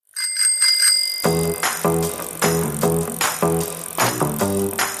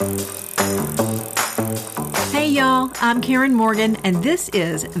I'm Karen Morgan, and this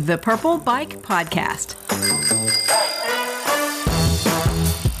is the Purple Bike Podcast.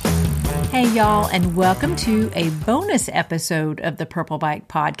 Hey, y'all, and welcome to a bonus episode of the Purple Bike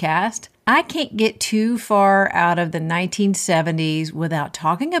Podcast. I can't get too far out of the 1970s without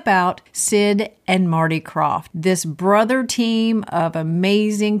talking about Sid and Marty Krofft, this brother team of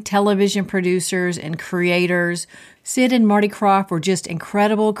amazing television producers and creators. Sid and Marty Krofft were just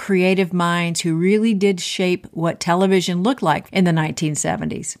incredible creative minds who really did shape what television looked like in the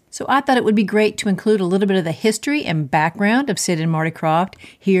 1970s. So I thought it would be great to include a little bit of the history and background of Sid and Marty Krofft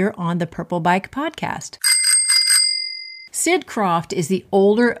here on the Purple Bike Podcast. Sid Krofft is the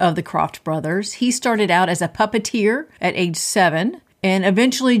older of the Krofft brothers. He started out as a puppeteer at age 7 and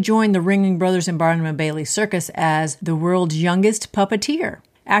eventually joined the Ringling Brothers and Barnum and Bailey Circus as the world's youngest puppeteer.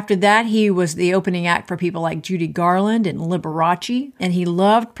 After that, he was the opening act for people like Judy Garland and Liberace, and he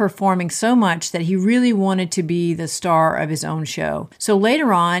loved performing so much that he really wanted to be the star of his own show. So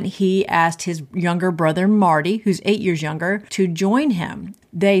later on, he asked his younger brother, Marty, who's 8 years younger, to join him.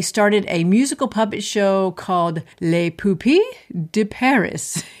 They started a musical puppet show called Les Poupées de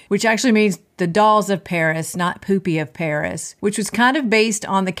Paris, which actually means the dolls of Paris, not Poupie of Paris, which was kind of based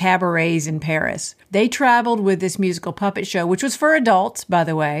on the cabarets in Paris. They traveled with this musical puppet show, which was for adults, by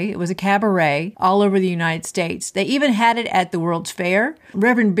the way. It was a cabaret all over the United States. They even had it at the World's Fair.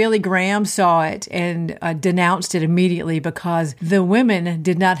 Reverend Billy Graham saw it and denounced it immediately because the women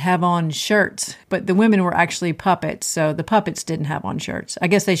did not have on shirts, but the women were actually puppets, so the puppets didn't have on shirts. I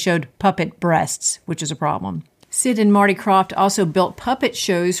guess they showed puppet breasts, which is a problem. Sid and Marty Krofft also built puppet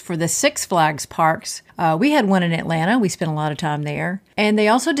shows for the Six Flags parks. We had one in Atlanta. We spent a lot of time there. And they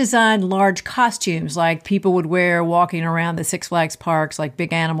also designed large costumes like people would wear walking around the Six Flags parks, like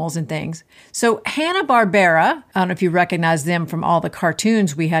big animals and things. So Hanna-Barbera, I don't know if you recognize them from all the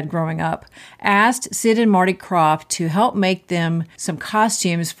cartoons we had growing up, asked Sid and Marty Krofft to help make them some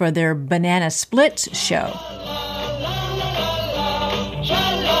costumes for their Banana Splits show.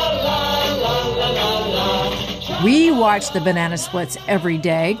 We watched the Banana Splits every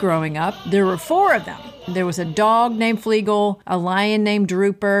day growing up. There were 4 of them. There was a dog named Fleagle, a lion named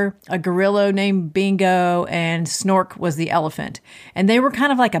Drooper, a gorilla named Bingo, and Snork was the elephant. And they were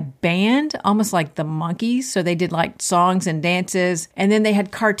kind of like a band, almost like the Monkees. So they did like songs and dances. And then they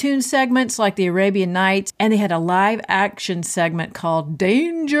had cartoon segments like the Arabian Nights. And they had a live action segment called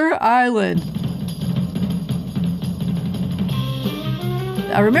Danger Island.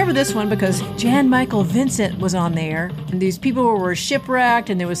 I remember this one because Jan Michael Vincent was on there. And these people were shipwrecked,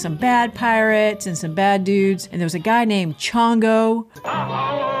 and there was some bad pirates and some bad dudes. And there was a guy named Chongo.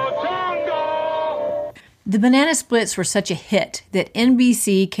 The Banana Splits were such a hit that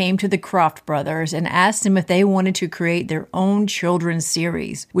NBC came to the Krofft brothers and asked them if they wanted to create their own children's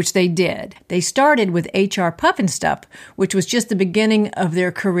series, which they did. They started with HR Pufnstuf, which was just the beginning of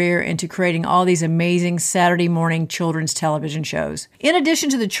their career into creating all these amazing Saturday morning children's television shows. In addition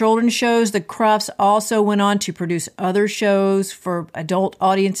to the children's shows, the Kroffts also went on to produce other shows for adult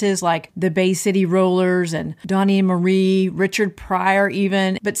audiences like the Bay City Rollers and Donnie and Marie, Richard Pryor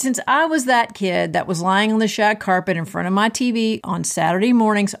even. But since I was that kid that was lying on the shag carpet in front of my TV on Saturday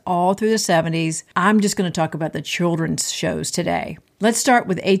mornings all through the 70s, I'm just going to talk about the children's shows today. Let's start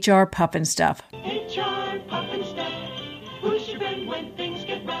with HR Pufnstuf. HR Pufnstuf, push your bed when things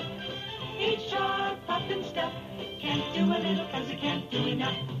get rough. HR Pufnstuf, can't do a little 'cause you can't do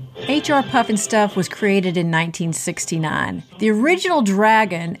enough. HR Pufnstuf was created in 1969. The original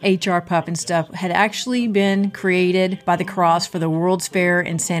dragon, HR Pufnstuf, had actually been created by the Kroffts for the World's Fair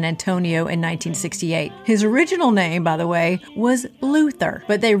in San Antonio in 1968. His original name, by the way, was Luther,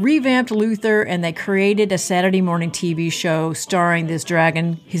 but they revamped Luther and they created a Saturday morning TV show starring this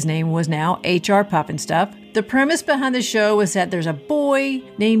dragon. His name was now HR Pufnstuf. The premise behind the show was that there's a boy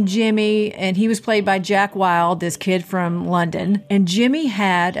named Jimmy, and he was played by Jack Wilde, this kid from London. And Jimmy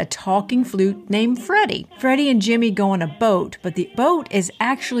had a talking flute named Freddie. Freddie and Jimmy go on a boat, but the boat is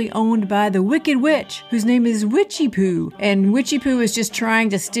actually owned by the Wicked Witch, whose name is Witchy Poo. And Witchy Poo is just trying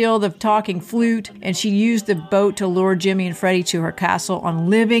to steal the talking flute, and she used the boat to lure Jimmy and Freddie to her castle on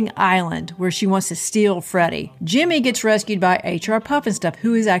Living Island, where she wants to steal Freddie. Jimmy gets rescued by HR Pufnstuf,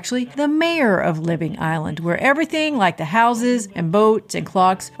 who is actually the mayor of Living Island, where everything like the houses and boats and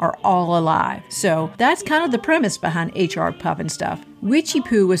clocks are all alive. So that's kind of the premise behind HR Pufnstuf. Witchy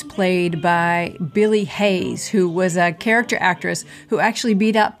Poo was played by Billie Hayes, who was a character actress who actually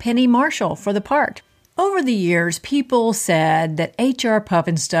beat out Penny Marshall for the part. Over the years, people said that HR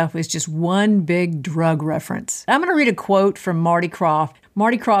Pufnstuf was just one big drug reference. I'm going to read a quote from Marty Krofft.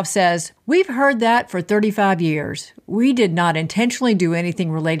 Marty Krofft says, "We've heard that for 35 years. We did not intentionally do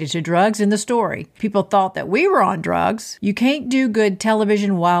anything related to drugs in the story. People thought that we were on drugs. You can't do good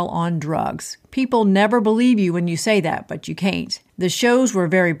television while on drugs. People never believe you when you say that, but you can't. The shows were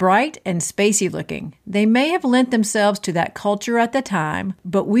very bright and spacey looking. They may have lent themselves to that culture at the time,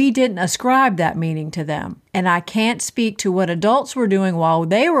 but we didn't ascribe that meaning to them. And I can't speak to what adults were doing while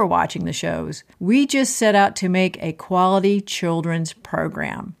they were watching the shows. We just set out to make a quality children's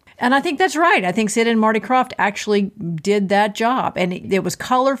program." And I think that's right. I think Sid and Marty Krofft actually did that job. And it was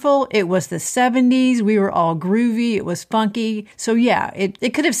colorful. It was the 70s. We were all groovy. It was funky. So yeah,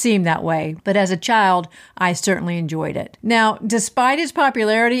 it could have seemed that way. But as a child, I certainly enjoyed it. Now, despite its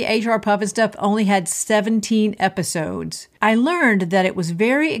popularity, HR Pufnstuf only had 17 episodes. I learned that it was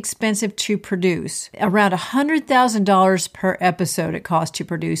very expensive to produce. Around $100,000 per episode it cost to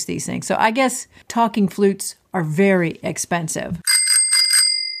produce these things. So I guess talking flutes are very expensive.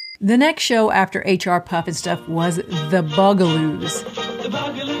 The next show after HR Pufnstuf was The Bugaloos. The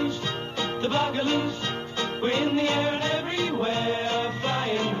Bugaloos, the Bugaloos, we're in the air and everywhere,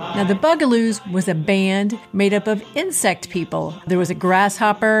 flying high. Now, the Bugaloos was a band made up of insect people. There was a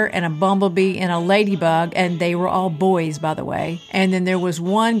grasshopper and a bumblebee and a ladybug, and they were all boys, by the way. And then there was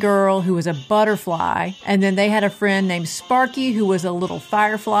one girl who was a butterfly, and then they had a friend named Sparky who was a little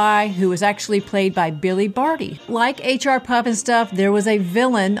firefly who was actually played by Billy Barty. Like HR Pufnstuf, there was a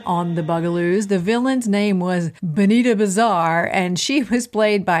villain on the Bugaloos. The villain's name was Benita Bazaar, and she was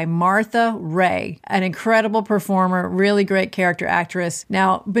played by Martha Ray, an incredible performer, really great character actress.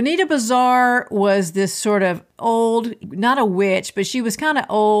 Now, Benita Bazaar was this sort of old, not a witch, but she was kind of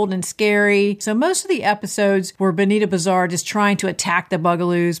old and scary. So most of the episodes were Benita Bazaar just trying to attack the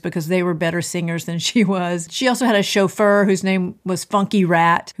Bugaloos because they were better singers than she was. She also had a chauffeur whose name was Funky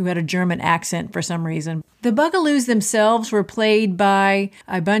Rat, who had a German accent for some reason. The Bugaloos themselves were played by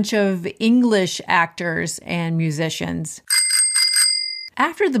a bunch of English actors and musicians.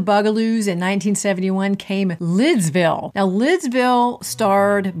 After the Bugaloos in 1971 came Lidsville. Now, Lidsville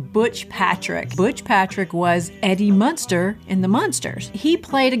starred Butch Patrick. Butch Patrick was Eddie Munster in The Munsters. He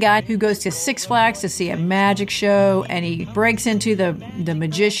played a guy who goes to Six Flags to see a magic show, and he breaks into the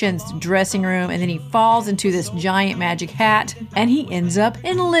magician's dressing room, and then he falls into this giant magic hat, and he ends up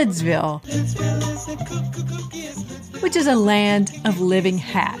in Lidsville, which is a land of living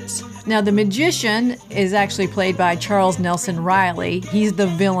hats. Now, the magician is actually played by Charles Nelson Riley. He's the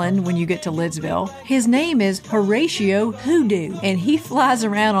villain when you get to Lidsville. His name is Horatio Hoodoo, and he flies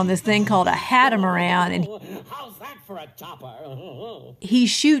around on this thing called a hat-a-maround, and how's that for a topper? he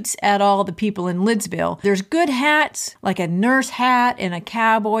shoots at all the people in Lidsville. There's good hats, like a nurse hat and a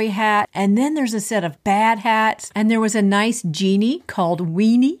cowboy hat, and then there's a set of bad hats, and there was a nice genie called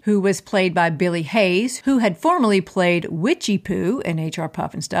Weenie, who was played by Billy Hayes, who had formerly played Witchy Poo in HR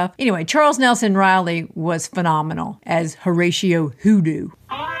Pufnstuf. Anyway, Charles Nelson Riley was phenomenal as Horatio Hoodoo.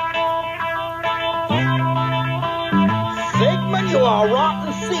 Sigmund, you are a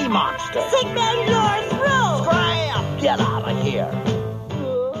rotten sea monster. Sigmund, you're through! Scram! Get out of here.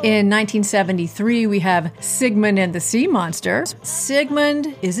 In 1973, we have Sigmund and the Sea Monster.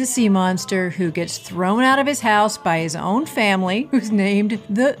 Sigmund is a sea monster who gets thrown out of his house by his own family, who's named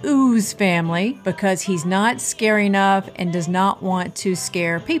the Ooze family, because he's not scary enough and does not want to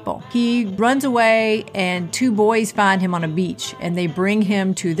scare people. He runs away, and two boys find him on a beach, and they bring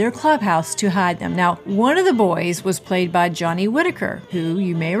him to their clubhouse to hide them. Now, one of the boys was played by Johnny Whitaker, who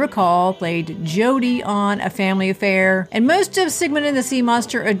you may recall played Jody on A Family Affair, and most of Sigmund and the Sea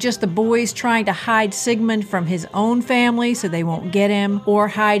Monster are just the boys trying to hide Sigmund from his own family so they won't get him, or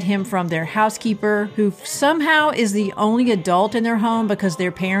hide him from their housekeeper, who somehow is the only adult in their home because their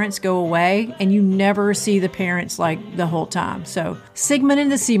parents go away, and you never see the parents like the whole time. So Sigmund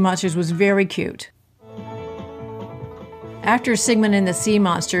and the Sea Monsters was very cute. After Sigmund and the Sea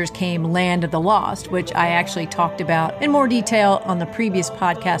Monsters came Land of the Lost, which I actually talked about in more detail on the previous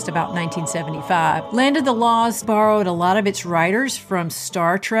podcast about 1975. Land of the Lost borrowed a lot of its writers from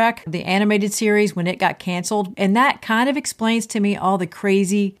Star Trek, the animated series, when it got canceled, and that kind of explains to me all the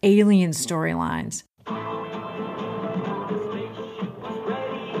crazy alien storylines.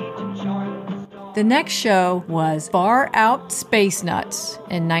 The next show was Far Out Space Nuts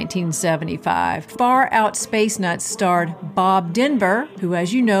in 1975. Far Out Space Nuts starred Bob Denver, who,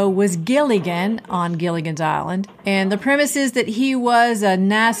 as you know, was Gilligan on Gilligan's Island. And the premise is that he was a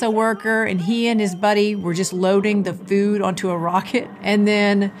NASA worker, and he and his buddy were just loading the food onto a rocket. And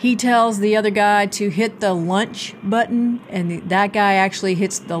then he tells the other guy to hit the lunch button, and that guy actually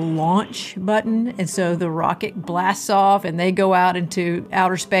hits the launch button. And so the rocket blasts off, and they go out into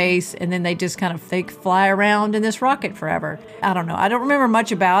outer space, and then they just kind of they fly around in this rocket forever. I don't know. I don't remember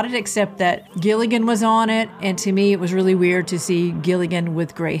much about it except that Gilligan was on it, and to me it was really weird to see Gilligan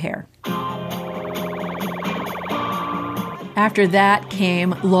with gray hair. After that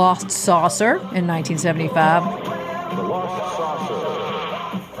came Lost Saucer in 1975. The Lost Saucer.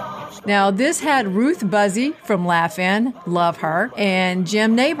 Now, this had Ruth Buzzy from Laugh-In, love her, and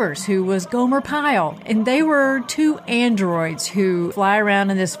Jim Nabors, who was Gomer Pyle. And they were two androids who fly around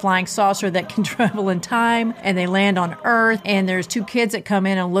in this flying saucer that can travel in time, and they land on Earth, and there's two kids that come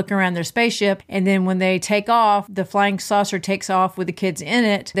in and look around their spaceship, and then when they take off, the flying saucer takes off with the kids in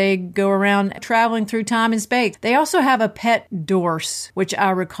it. They go around traveling through time and space. They also have a pet dorse, which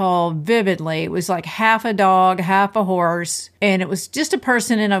I recall vividly. It was like half a dog, half a horse, and it was just a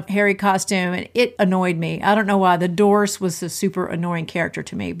person in a hairy costume, and it annoyed me. I don't know why. The Dorse was a super annoying character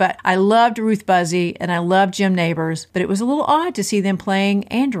to me, but I loved Ruth Buzzy and I loved Jim Nabors, but it was a little odd to see them playing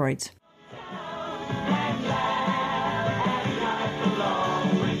androids.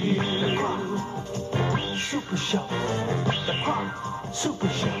 Super Show. The Krofft Super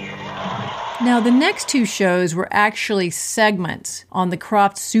Show. Now, the next two shows were actually segments on the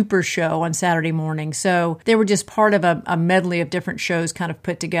Krofft Super Show on Saturday morning, so they were just part of a medley of different shows kind of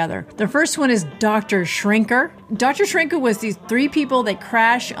put together. The first one is Dr. Shrinker. Dr. Shrinker was these three people that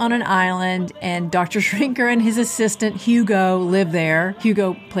crash on an island, and Dr. Shrinker and his assistant Hugo live there.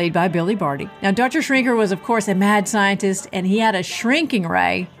 Hugo played by Billy Barty. Now, Dr. Shrinker was, of course, a mad scientist, and he had a shrinking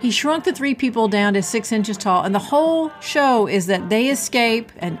ray. He shrunk the three people down to 6 inches tall, and the whole show is that they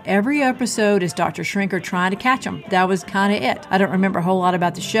escape, and every episode is Dr. Shrinker trying to catch them. That was kind of it. I don't remember a whole lot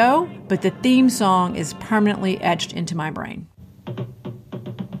about the show, but the theme song is permanently etched into my brain.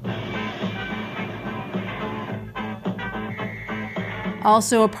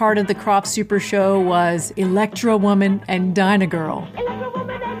 Also a part of the Krofft Super Show was Electra Woman and Dinah Girl.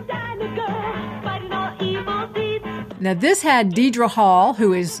 Now, this had Deidre Hall,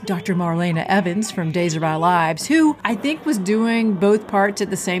 who is Dr. Marlena Evans from Days of Our Lives, who I think was doing both parts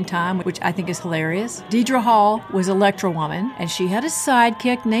at the same time, which I think is hilarious. Deidre Hall was Electra Woman, and she had a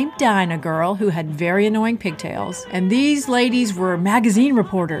sidekick named Dinah Girl, who had very annoying pigtails. And these ladies were magazine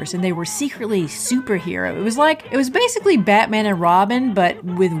reporters, and they were secretly superhero. It was basically Batman and Robin, but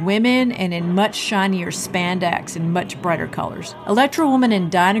with women and in much shinier spandex and much brighter colors. Electra Woman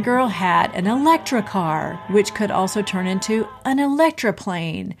and Dinah Girl had an Electra car, which could also turn into an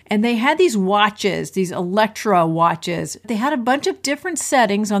Electroplane. And they had these watches, these Electra watches. They had a bunch of different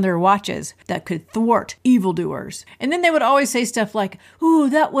settings on their watches that could thwart evildoers. And then they would always say stuff like, "Ooh,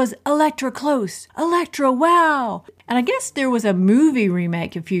 that was Electra close. Electra, wow." And I guess there was a movie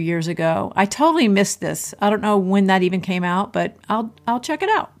remake a few years ago. I totally missed this. I don't know when that even came out, but I'll check it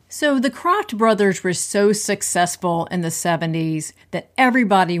out. So the Krofft brothers were so successful in the 70s that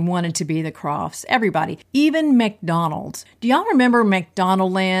everybody wanted to be the Kroffts. Everybody. Even McDonald's. Do y'all remember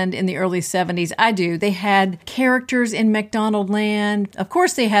McDonaldland in the early 70s? I do. They had characters in McDonaldland. Of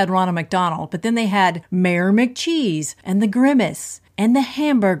course they had Ronald McDonald, but then they had Mayor McCheese and the Grimace and the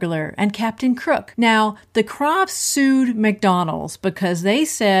Hamburglar and Captain Crook. Now, the Kroffts sued McDonald's because they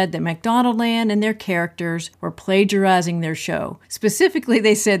said that McDonaldland and their characters were plagiarizing their show. Specifically,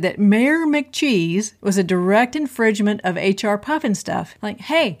 they said that Mayor McCheese was a direct infringement of HR Pufnstuf. Like,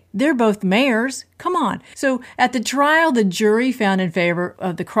 hey, they're both mayors. Come on. So at the trial, the jury found in favor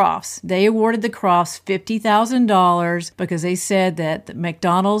of the Kroffts. They awarded the Kroffts $50,000 because they said that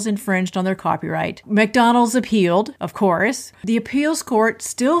McDonald's infringed on their copyright. McDonald's appealed, of course. The appeals court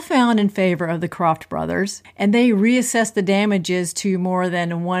still found in favor of the Krofft brothers, and they reassessed the damages to more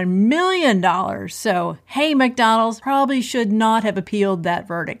than $1 million. So, hey, McDonald's probably should not have appealed that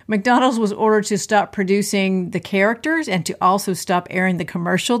verdict. McDonald's was ordered to stop producing the characters and to also stop airing the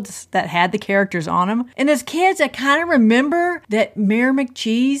commercials that had the characters on them. And as kids, I kind of remember that Mayor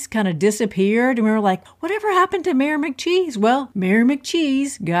McCheese kind of disappeared, and we were like, whatever happened to Mayor McCheese? Well, Mayor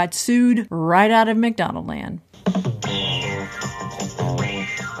McCheese got sued right out of McDonaldland.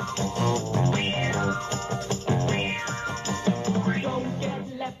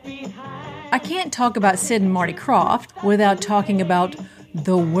 I can't talk about Sid and Marty Krofft without talking about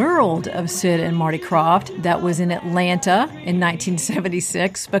the world of Sid and Marty Krofft that was in Atlanta in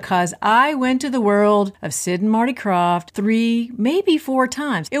 1976, because I went to the world of Sid and Marty Krofft 3, maybe 4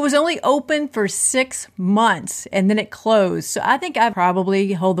 times. It was only open for 6 months and then it closed. So I think I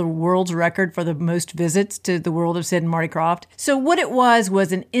probably hold the world's record for the most visits to the world of Sid and Marty Krofft. So what it was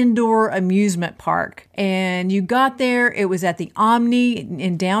an indoor amusement park. And you got there, it was at the Omni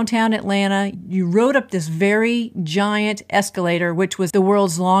in downtown Atlanta. You rode up this very giant escalator, which was the the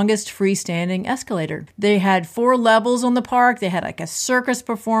world's longest freestanding escalator. They had 4 levels on the park. They had like a circus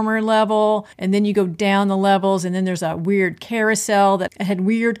performer level, and then you go down the levels, and then there's a weird carousel that had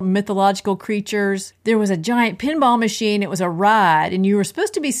weird mythological creatures. There was a giant pinball machine. It was a ride, and you were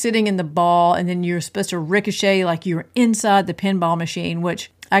supposed to be sitting in the ball, and then you were supposed to ricochet like you were inside the pinball machine,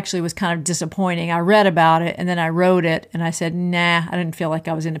 which actually was kind of disappointing. I read about it and then I wrote it and I said, nah, I didn't feel like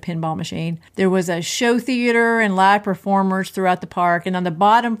I was in a pinball machine. There was a show theater and live performers throughout the park. And on the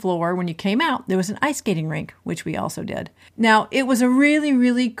bottom floor, when you came out, there was an ice skating rink, which we also did. Now, it was a really,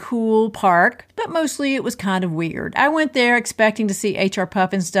 really cool park, but mostly it was kind of weird. I went there expecting to see HR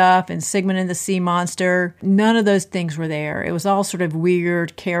Pufnstuf and Sigmund and the Sea Monster. None of those things were there. It was all sort of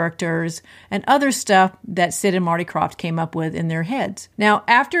weird characters and other stuff that Sid and Marty Krofft came up with in their heads. Now,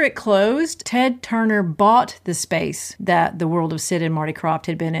 after it closed, Ted Turner bought the space that the world of Sid and Marty Krofft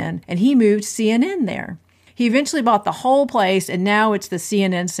had been in, and he moved CNN there. He eventually bought the whole place, and now it's the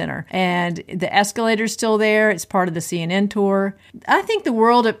CNN Center. And the escalator's still there. It's part of the CNN tour. I think the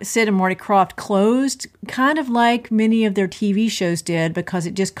world of Sid and Marty Krofft closed kind of like many of their TV shows did because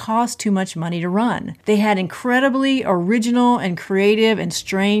it just cost too much money to run. They had incredibly original and creative and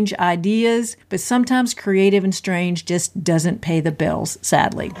strange ideas, but sometimes creative and strange just doesn't pay the bills,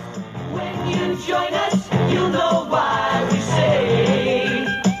 sadly. When you join us, you'll know why we say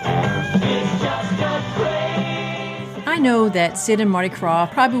it's just a craze. I know that Sid and Marty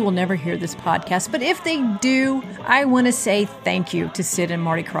Krofft probably will never hear this podcast, but if they do, I want to say thank you to Sid and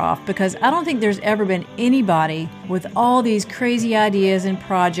Marty Krofft because I don't think there's ever been anybody with all these crazy ideas and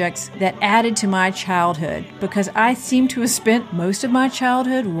projects that added to my childhood because I seem to have spent most of my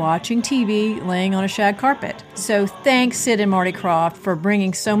childhood watching TV laying on a shag carpet. So thanks, Sid and Marty Krofft, for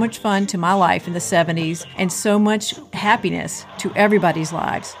bringing so much fun to my life in the 70s and so much happiness to everybody's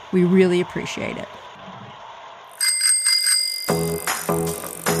lives. We really appreciate it.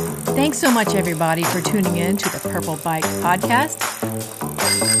 Thanks so much, everybody, for tuning in to the Purple Bike podcast.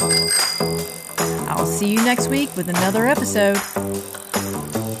 I'll see you next week with another episode.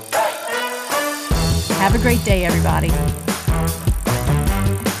 Have a great day, everybody.